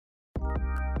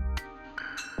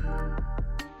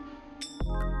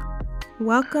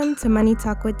Welcome to Money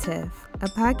Talk with Tiff, a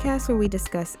podcast where we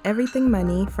discuss everything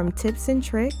money from tips and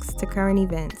tricks to current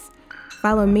events.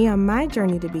 Follow me on my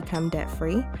journey to become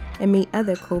debt-free and meet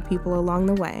other cool people along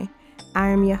the way. I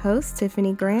am your host,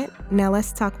 Tiffany Grant. Now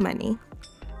let's talk money.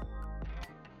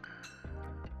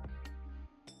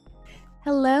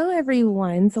 Hello,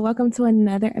 everyone. So welcome to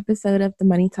another episode of the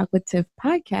Money Talk with Tiff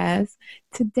podcast.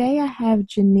 Today I have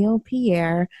Janelle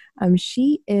Pierre.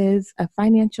 She is a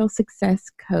financial success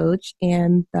coach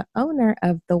and the owner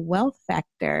of The Wealth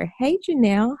Factor. Hey,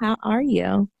 Janelle, how are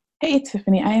you? Hey,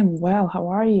 Tiffany, I am well. How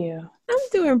are you? I'm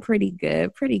doing pretty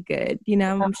good. You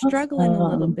know, I'm struggling a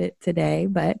little bit today,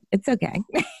 but it's okay.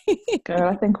 Girl,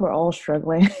 I think we're all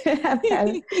struggling. I've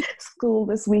had school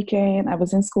this weekend. I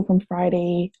was in school on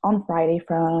Friday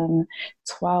from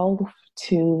 12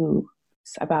 to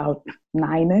about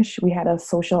 9-ish. We had a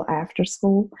social after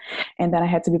school, and then I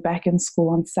had to be back in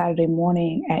school on Saturday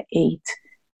morning at 8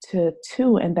 to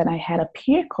 2, and then I had a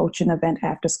peer coaching event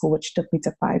after school, which took me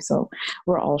to 5. So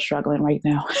we're all struggling right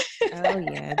now. Oh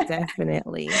yeah,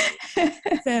 definitely.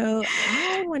 So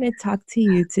I want to talk to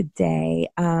you today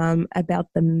about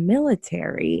the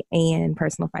military and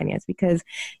personal finance, because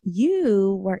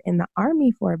you were in the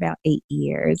Army for about 8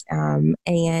 years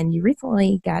and you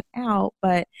recently got out,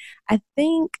 but I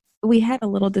think we had a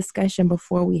little discussion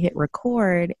before we hit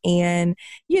record, and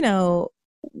you know,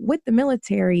 with the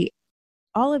military,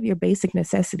 all of your basic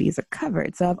necessities are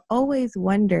covered. So I've always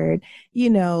wondered, you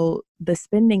know, the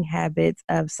spending habits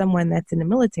of someone that's in the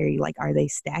military. Like, are they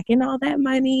stacking all that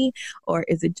money or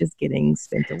is it just getting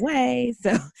spent away?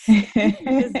 So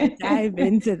just dive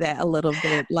into that a little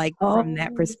bit, like from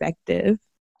that perspective.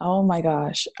 Oh my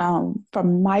gosh.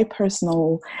 From my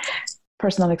personal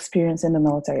experience in the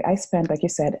military, I spent, like you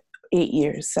said, 8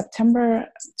 years. September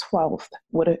 12th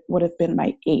would have been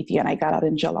my 8th year, and I got out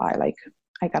in July.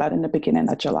 I got out in the beginning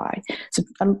of July. So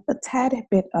a tad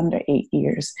bit under 8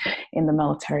 years in the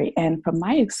military. And from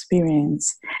my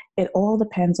experience, it all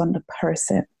depends on the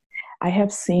person. I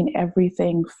have seen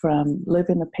everything from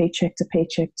living a paycheck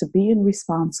to being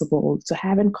responsible, to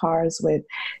having cars with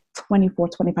 24,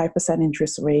 25%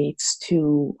 interest rates,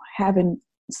 to having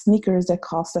sneakers that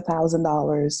cost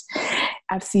 $1,000.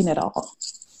 I've seen it all.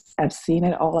 I've seen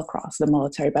it all across the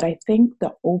military. But I think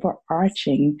the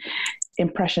overarching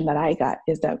impression that I got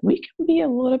is that we can be a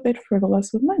little bit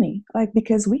frivolous with money,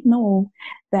 because we know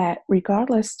that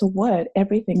regardless to what,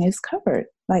 everything is covered.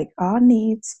 Like, our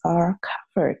needs are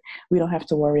covered. We don't have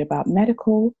to worry about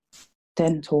medical,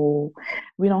 dental.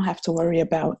 We don't have to worry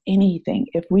about anything.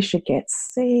 If we should get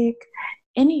sick,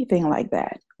 anything like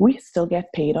that, we still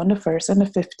get paid on the 1st and the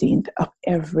 15th of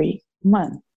every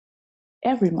month.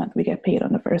 Every month we get paid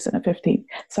on the 1st and the 15th.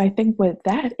 So I think with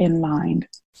that in mind,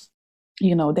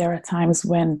 you know, there are times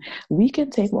when we can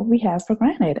take what we have for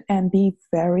granted and be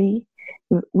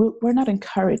we're not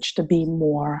encouraged to be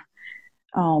more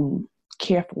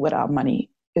careful with our money,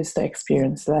 is the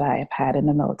experience that I have had in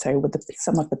the military with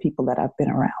some of the people that I've been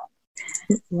around.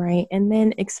 Right. And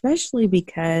then especially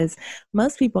because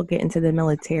most people get into the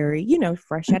military, you know,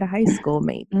 fresh out of high school,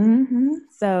 maybe. Mm-hmm.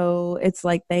 So it's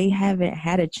like they haven't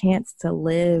had a chance to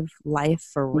live life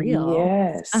for real.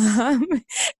 Yes.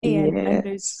 And yes.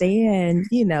 understand,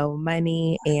 you know,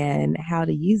 money and how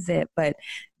to use it. But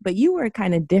you were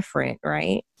kind of different,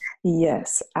 right?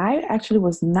 Yes. I actually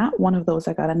was not one of those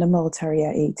that got in the military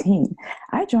at 18.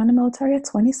 I joined the military at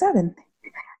 27.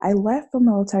 I left the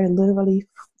military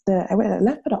I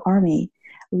left for the Army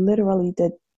literally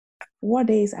 4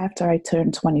 days after I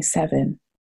turned 27.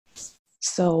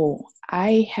 So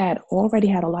I had already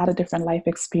had a lot of different life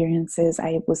experiences.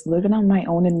 I was living on my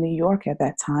own in New York at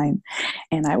that time,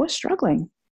 and I was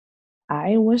struggling. At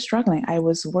that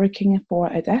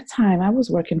time, I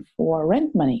was working for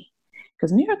rent money,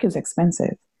 because New York is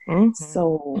expensive. Mm-hmm.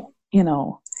 So, you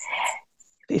know,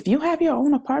 if you have your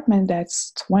own apartment,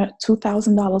 that's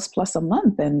 $2,000 plus a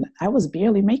month, and I was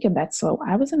barely making that. So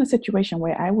I was in a situation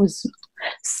where I was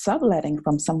subletting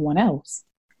from someone else.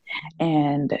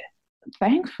 And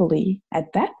thankfully,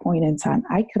 at that point in time,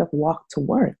 I could have walked to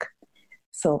work.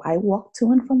 So I walked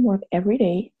to and from work every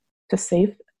day to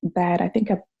save that. I think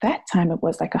at that time it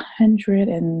was like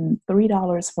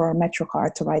 $103 for a Metro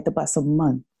card to ride the bus a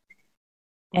month.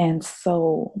 And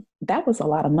so that was a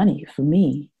lot of money for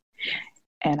me.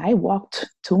 And I walked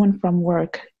to and from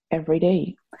work every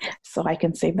day so I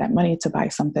can save that money to buy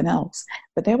something else.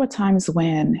 But there were times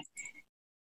when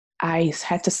I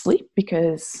had to sleep,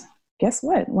 because guess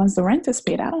what? Once the rent is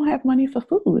paid, I don't have money for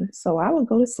food. So I would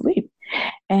go to sleep.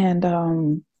 And,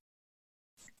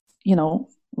 you know,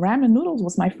 ramen noodles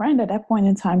was my friend at that point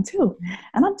in time too.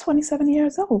 And I'm 27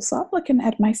 years old. So I'm looking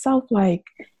at myself like,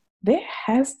 there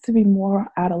has to be more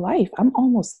out of life. I'm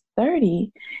almost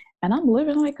 30 and I'm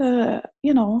living like a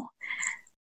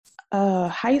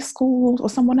high school or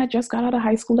someone that just got out of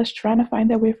high school that's trying to find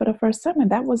their way for the first time.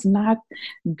 And that was not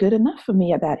good enough for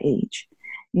me at that age.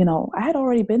 I had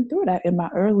already been through that in my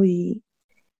early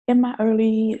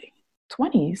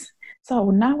 20s. So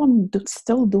now I'm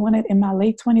still doing it in my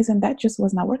late 20s, and that just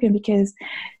was not working, because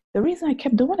the reason I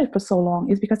kept doing it for so long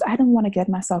is because I didn't want to get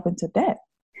myself into debt.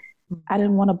 I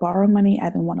didn't want to borrow money. I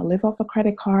didn't want to live off of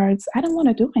credit cards. I didn't want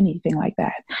to do anything like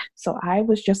that. So I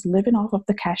was just living off of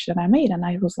the cash that I made. And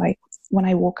I was like, when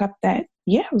I woke up that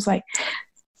year, I was like,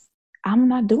 I'm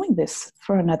not doing this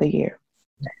for another year.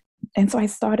 And so I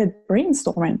started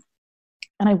brainstorming,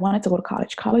 and I wanted to go to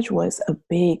college. College was a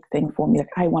big thing for me. Like,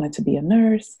 I wanted to be a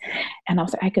nurse, and I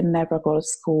was like, I could never go to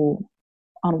school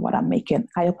on what I'm making.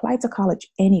 I applied to college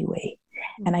anyway,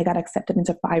 and I got accepted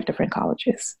into 5 different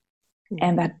colleges.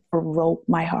 And that broke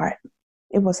my heart.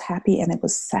 It was happy and it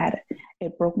was sad.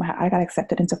 It broke my heart. I got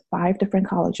accepted into 5 different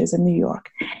colleges in New York,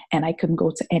 and I couldn't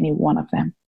go to any one of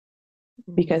them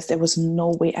because there was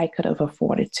no way I could have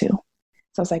afforded to.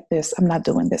 So I was like, I'm not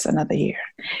doing this another year.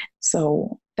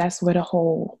 So that's where the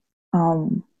whole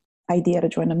idea to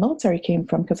join the military came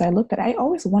from, because I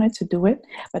always wanted to do it,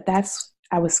 but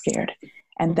I was scared.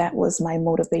 And that was my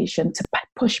motivation to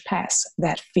push past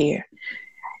that fear.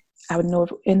 I would know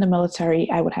in the military,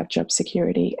 I would have job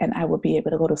security and I would be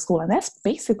able to go to school. And that's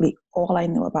basically all I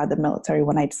knew about the military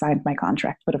when I signed my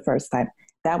contract for the first time.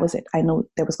 That was it. I knew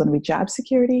there was going to be job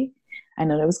security. I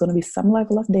knew there was going to be some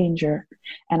level of danger.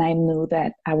 And I knew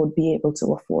that I would be able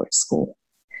to afford school.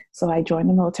 So I joined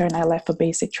the military and I left for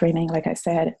basic training, like I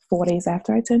said, 4 days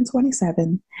after I turned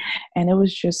 27. And it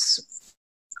was just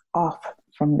off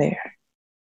from there.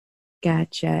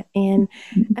 Gotcha. And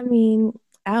I mean,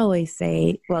 I always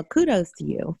say, well, kudos to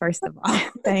you, first of all.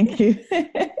 Thank you.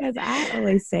 Because I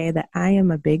always say that I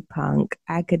am a big punk.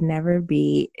 I could never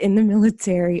be in the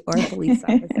military or a police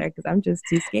officer because I'm just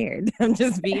too scared. I'm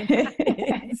just being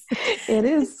honest. It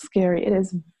is scary.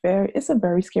 It's a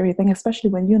very scary thing, especially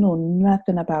when you know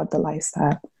nothing about the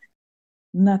lifestyle.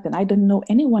 Nothing. I didn't know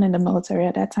anyone in the military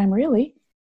at that time, really.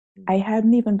 I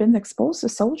hadn't even been exposed to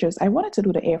soldiers. I wanted to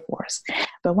do the Air Force.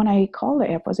 But when I called the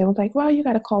Air Force, they were like, well, you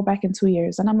got to call back in 2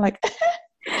 years. And I'm like,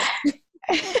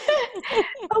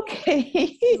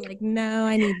 okay. Like, no,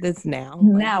 I need this now.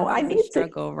 Now, I need to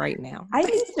struggle right now. I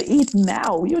need to eat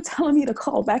now. You're telling me to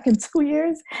call back in 2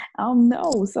 years?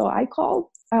 No. So I called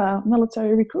a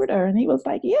military recruiter, and he was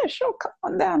like, yeah, sure, come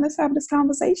on down. Let's have this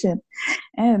conversation.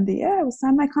 And I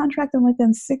signed my contract, and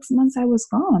within 6 months, I was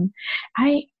gone.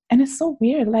 And it's so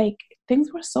weird. Like,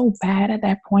 things were so bad at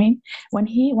that point. When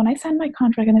I signed my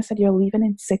contract and I said, you're leaving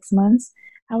in 6 months,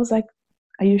 I was like,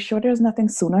 are you sure there's nothing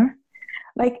sooner?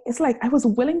 Like, it's like I was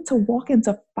willing to walk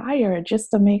into fire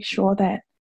just to make sure that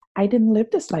I didn't live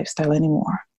this lifestyle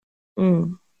anymore.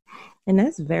 And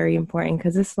that's very important,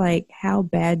 because it's like, how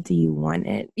bad do you want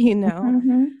it?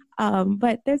 Mm-hmm.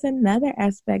 But there's another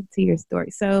aspect to your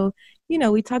story. So,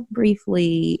 we talked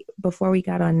briefly before we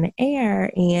got on the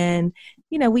air, and,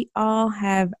 we all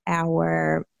have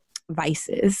our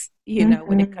vices,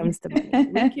 when it comes to money.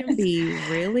 We can be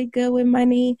really good with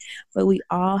money, but we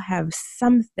all have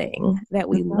something that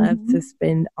we love to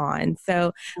spend on.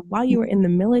 So while you were in the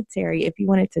military, if you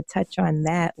wanted to touch on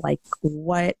that, like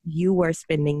what you were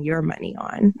spending your money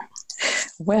on.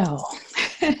 Well,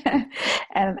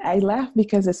 and I laugh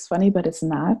because it's funny, but it's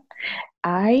not.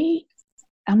 I'm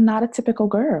not a typical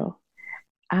girl.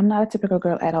 I'm not a typical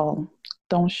girl at all.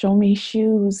 Don't show me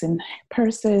shoes and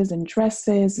purses and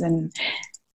dresses and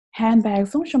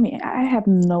handbags. Don't show me. I have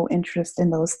no interest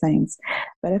in those things.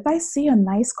 But if I see a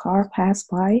nice car pass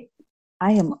by,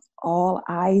 I am all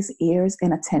eyes, ears,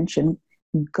 and attention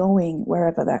going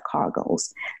wherever that car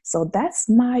goes. So that's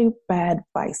my bad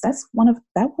vice. That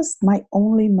was my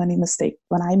only money mistake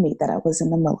when I made that. I was in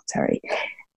the military.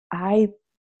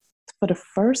 For the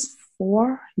first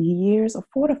 4 years or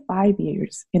 4 to 5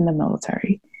 years in the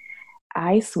military,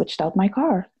 I switched out my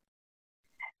car.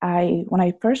 When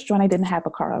I first joined, I didn't have a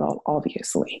car at all,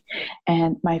 obviously.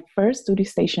 And my first duty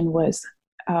station was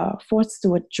Fort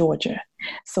Stewart, Georgia.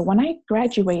 So when I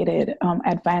graduated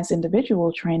advanced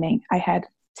individual training, I had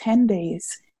 10 days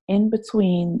in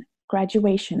between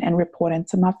graduation and reporting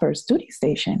to my first duty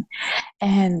station.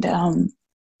 And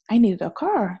I needed a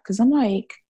car because I'm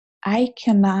like, I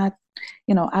cannot,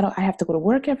 I have to go to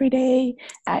work every day.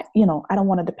 I don't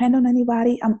want to depend on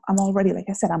anybody. I'm already, like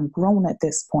I said, I'm grown at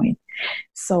this point.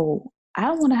 So I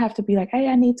don't want to have to be like, hey,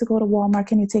 I need to go to Walmart.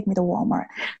 Can you take me to Walmart?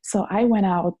 So I went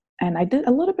out and I did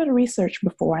a little bit of research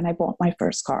before, and I bought my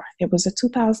first car. It was a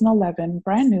 2011,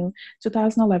 brand new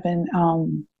 2011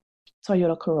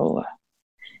 Toyota Corolla.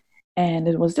 And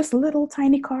it was this little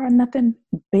tiny car, nothing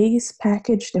base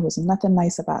packaged. There was nothing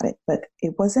nice about it, but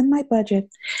it was in my budget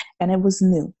and it was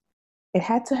new. It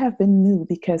had to have been new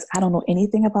because I don't know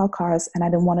anything about cars and I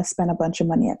didn't want to spend a bunch of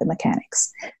money at the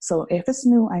mechanics. So if it's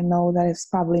new, I know that it's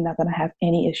probably not going to have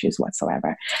any issues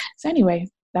whatsoever. So anyway,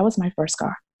 that was my first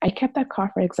car. I kept that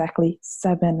car for exactly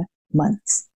 7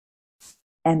 months.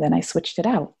 And then I switched it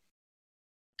out.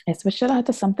 I switched it out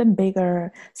to something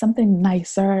bigger, something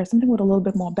nicer, something with a little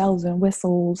bit more bells and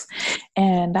whistles.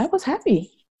 And I was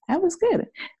happy. I was good.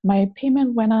 My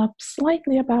payment went up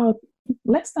slightly, about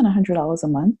less than $100 a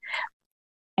month.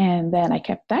 And then I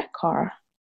kept that car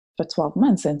for 12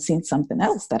 months and seen something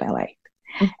else that I liked.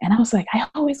 And I was like, I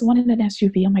always wanted an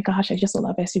SUV. Oh my gosh, I just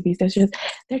love SUVs.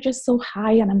 They're just so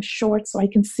high, and I'm short so I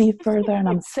can see further, and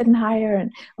I'm sitting higher,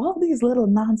 and all these little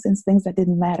nonsense things that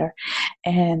didn't matter.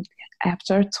 And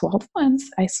after 12 months,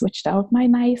 I switched out my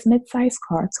nice mid-sized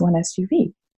car to an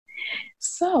SUV.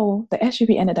 So the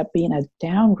SUV ended up being a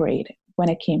downgrade when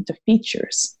it came to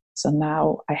features. So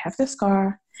now I have this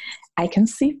car. I can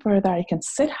see further. I can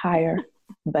sit higher.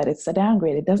 But it's a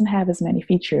downgrade. It doesn't have as many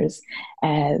features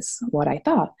as what I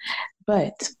thought.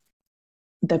 But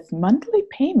the monthly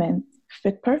payment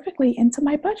fit perfectly into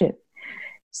my budget.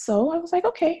 So I was like,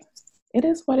 okay, it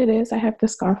is what it is. I have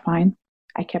this car, fine.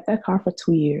 I kept that car for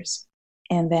 2 years.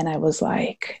 And then I was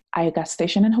like, I got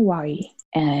stationed in Hawaii,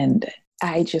 and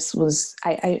I just was,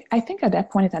 I think at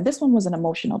that point in time, this one was an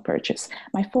emotional purchase.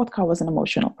 My fourth car was an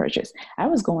emotional purchase. I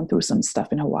was going through some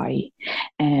stuff in Hawaii,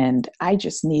 and I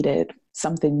just needed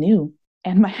something new.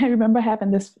 And I remember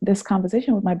having this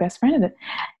conversation with my best friend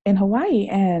in Hawaii,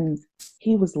 and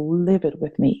he was livid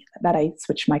with me that I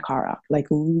switched my car out, like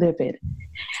livid.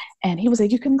 And he was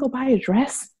like, you couldn't go buy a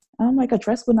dress? And I'm like, a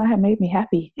dress would not have made me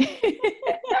happy.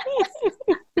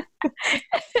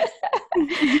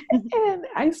 And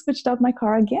I switched out my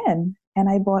car again, and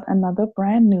I bought another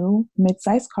brand new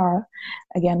mid-sized car,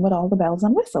 again with all the bells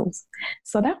and whistles.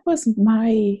 So that was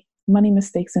my money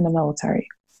mistakes in the military.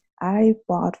 I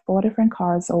bought 4 different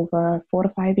cars over a 4 to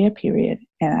 5 year period,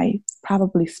 and I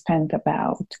probably spent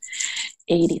about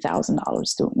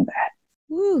 $80,000 doing that.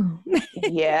 Ooh.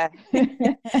 Yeah.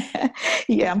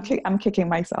 Yeah, I'm kicking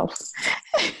myself.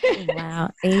 Wow,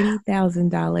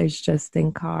 $80,000 just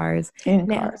in cars.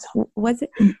 Cars.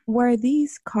 Were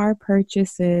these car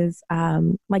purchases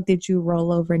like, did you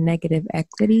roll over negative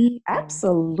equity?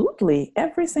 Absolutely,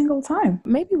 every single time.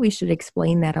 Maybe we should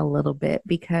explain that a little bit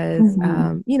because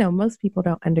most people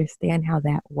don't understand how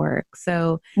that works.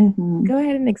 So go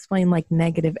ahead and explain like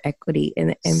negative equity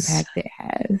and the impact it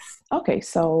has. Okay,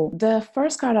 so the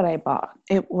first car that I bought,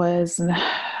 it was,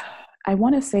 I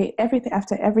want to say everything,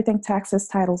 after everything, taxes,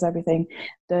 titles, everything,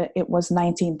 it was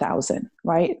 $19,000,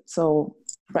 right? So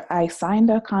I signed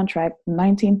a contract.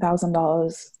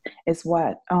 $19,000 is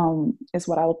what I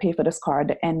will pay for this car at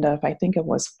the end of, I think it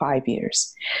was 5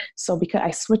 years. So because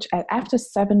I switched after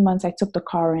 7 months, I took the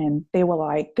car in. They were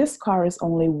like, this car is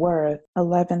only worth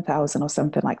 $11,000 or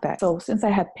something like that. So since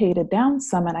I had paid it down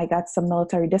some and I got some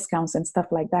military discounts and stuff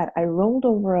like that, I rolled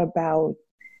over about,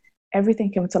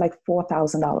 everything came to like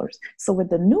 $4,000. So with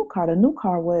the new car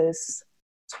was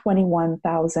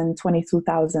 21,000,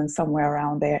 22,000, somewhere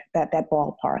around there, that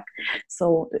ballpark.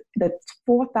 So the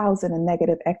 4,000 in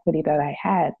negative equity that I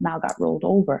had now got rolled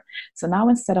over. So now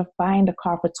instead of buying the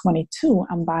car for 22,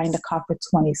 I'm buying the car for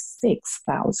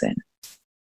 26,000.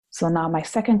 So now my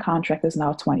second contract is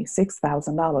now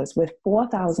 $26,000 with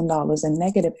 $4,000 in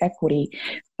negative equity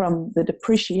from the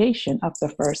depreciation of the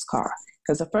first car.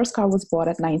 Because the first car was bought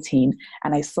at 19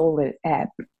 and I sold it at,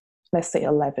 let's say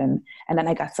 11. And then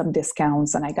I got some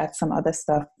discounts and I got some other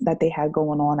stuff that they had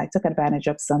going on. I took advantage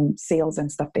of some sales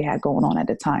and stuff they had going on at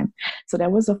the time. So there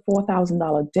was a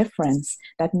 $4,000 difference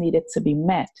that needed to be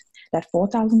met. That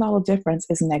 $4,000 difference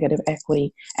is negative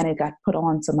equity, and it got put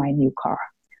on to my new car.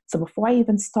 So before I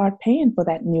even start paying for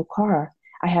that new car,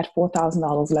 I had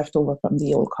 $4,000 left over from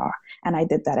the old car. And I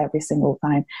did that every single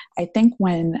time. I think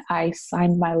when I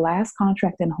signed my last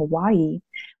contract in Hawaii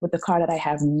with the car that I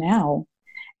have now,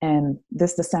 and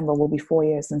this December will be 4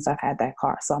 years since I've had that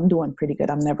car. So I'm doing pretty good.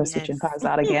 I'm never switching cars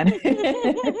out again.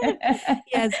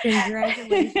 Yes,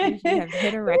 congratulations. You have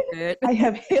hit a record. I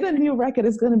have hit a new record.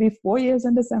 It's going to be 4 years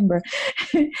in December.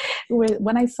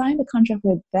 When I signed the contract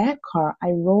with that car, I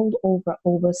rolled over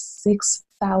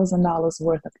 $6,000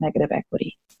 worth of negative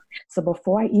equity. So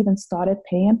before I even started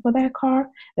paying for that car,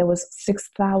 there was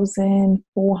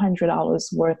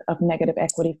 $6,400 worth of negative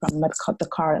equity from the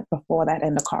car before that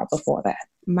and the car before that.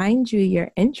 Mind you,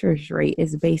 your interest rate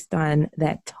is based on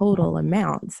that total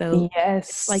amount. So yes,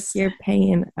 it's like you're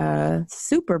paying a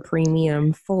super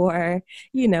premium for,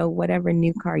 whatever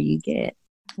new car you get.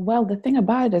 Well, the thing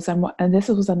about it is, and this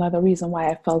was another reason why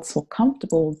I felt so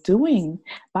comfortable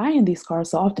buying these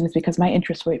cars so often, is because my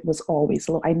interest rate was always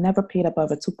low. I never paid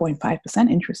above a 2.5%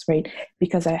 interest rate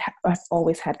because I've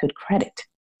always had good credit.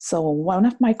 So one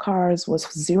of my cars was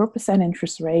 0%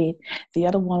 interest rate. The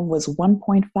other one was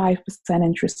 1.5%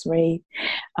 interest rate.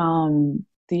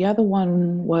 The other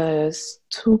one was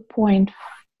 2.5,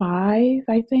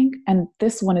 I think, and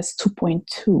this one is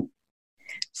 2.2.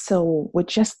 So with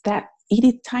just that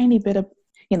tiny bit of,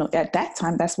 at that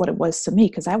time, that's what it was to me,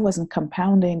 because I wasn't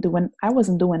compounding, I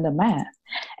wasn't doing the math.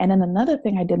 And then another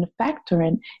thing I didn't factor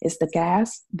in is the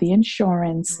gas, the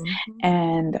insurance,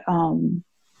 and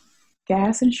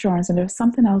gas, insurance, and there was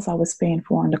something else I was paying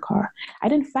for on the car. I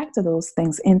didn't factor those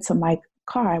things into my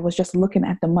car. I was just looking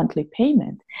at the monthly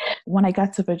payment. When I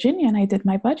got to Virginia and I did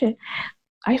my budget,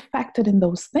 I factored in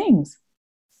those things.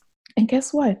 And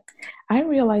guess what? I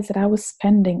realized that I was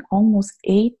spending almost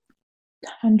over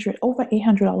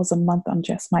 $800 a month on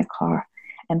just my car.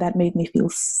 And that made me feel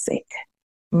sick.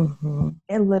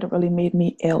 It literally made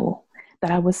me ill that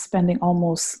I was spending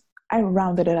I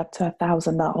rounded it up to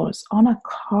 $1,000 on a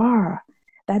car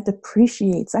that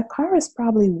depreciates. That car is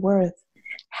probably worth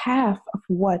half of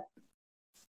what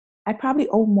I probably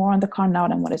owe more on the car now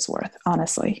than what it's worth,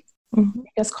 honestly.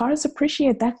 Because cars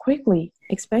appreciate that quickly.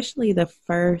 Especially the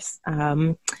first,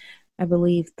 I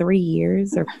believe, 3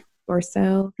 years or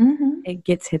so, it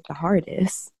gets hit the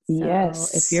hardest. So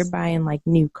yes. If you're buying like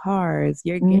new cars,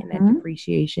 you're getting that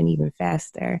depreciation even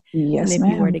faster. Yes, and if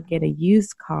ma'am. you were to get a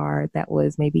used car that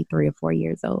was maybe 3 or 4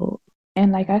 years old.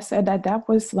 And like I said, that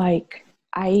was like,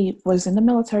 I was in the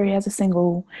military as a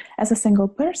single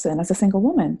person, as a single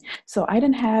woman. So I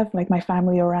didn't have like my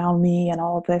family around me and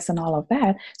all of this and all of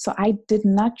that. So I did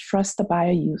not trust to buy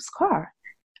a used car.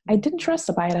 I didn't trust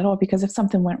to buy it at all, because if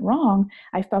something went wrong,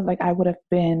 I felt like I would have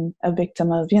been a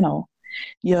victim of,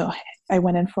 I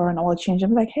went in for an oil change.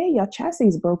 I'm like, hey, your chassis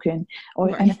is broken,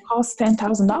 and it costs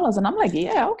 $10,000. And I'm like,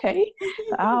 yeah, okay.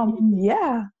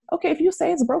 Yeah. Okay. If you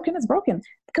say it's broken, it's broken.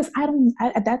 Because at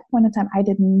that point in time, I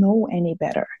didn't know any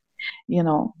better.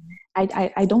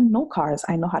 I don't know cars.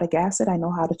 I know how to gas it. I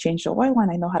know how to change the oil, and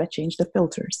I know how to change the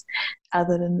filters.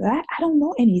 Other than that, I don't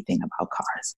know anything about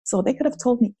cars. So they could have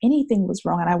told me anything was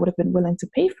wrong, and I would have been willing to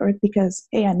pay for it because,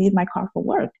 hey, I need my car for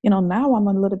work. Now I'm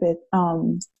a little bit,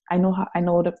 I know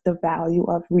the value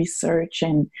of research,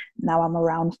 and now I'm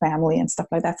around family and stuff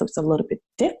like that. So it's a little bit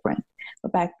different.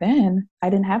 But back then, I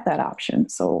didn't have that option.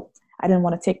 So I didn't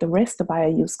want to take the risk to buy a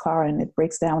used car and it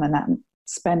breaks down and I'm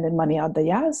spending money out the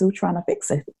yazoo trying to fix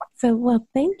it. So, well,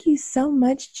 thank you so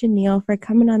much, Janelle, for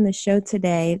coming on the show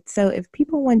today. So if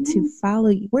people want to follow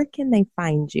you, where can they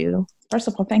find you? First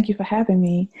of all, thank you for having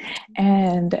me.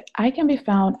 And I can be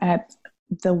found at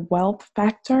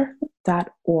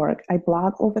thewealthfactor.org. I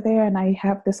blog over there, and I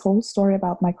have this whole story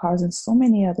about my cars and so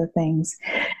many other things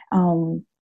on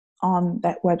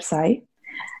that website.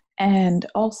 And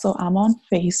also I'm on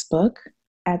Facebook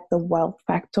at The Wealth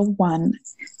Factor 1,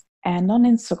 and on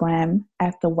Instagram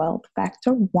at The Wealth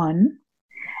Factor 1,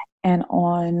 and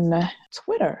on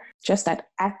Twitter just at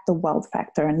The Wealth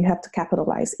Factor, and you have to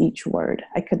capitalize each word.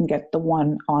 I couldn't get the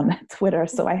one on Twitter,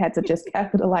 so I had to just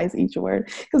capitalize each word,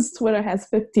 because Twitter has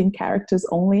 15 characters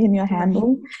only in your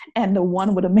handle, and the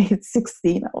one would have made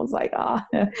 16. I was like,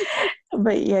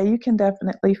 But yeah, you can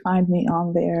definitely find me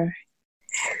on there.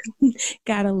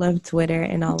 Gotta love Twitter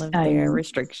and all of their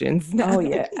restrictions. Oh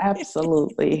yeah,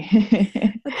 absolutely.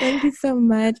 Well, thank you so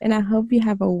much, and I hope you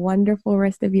have a wonderful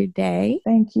rest of your day.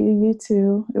 Thank you. You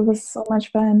too. It was so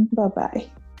much fun. Bye-bye.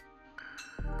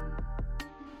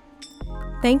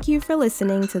 Thank you for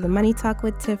listening to the Money Talk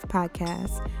with Tiff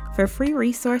podcast. For free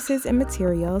resources and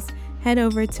materials, head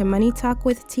over to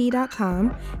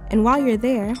moneytalkwitht.com, and while you're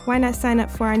there, why not sign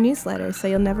up for our newsletter so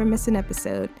you'll never miss an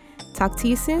episode. Talk to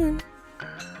you soon.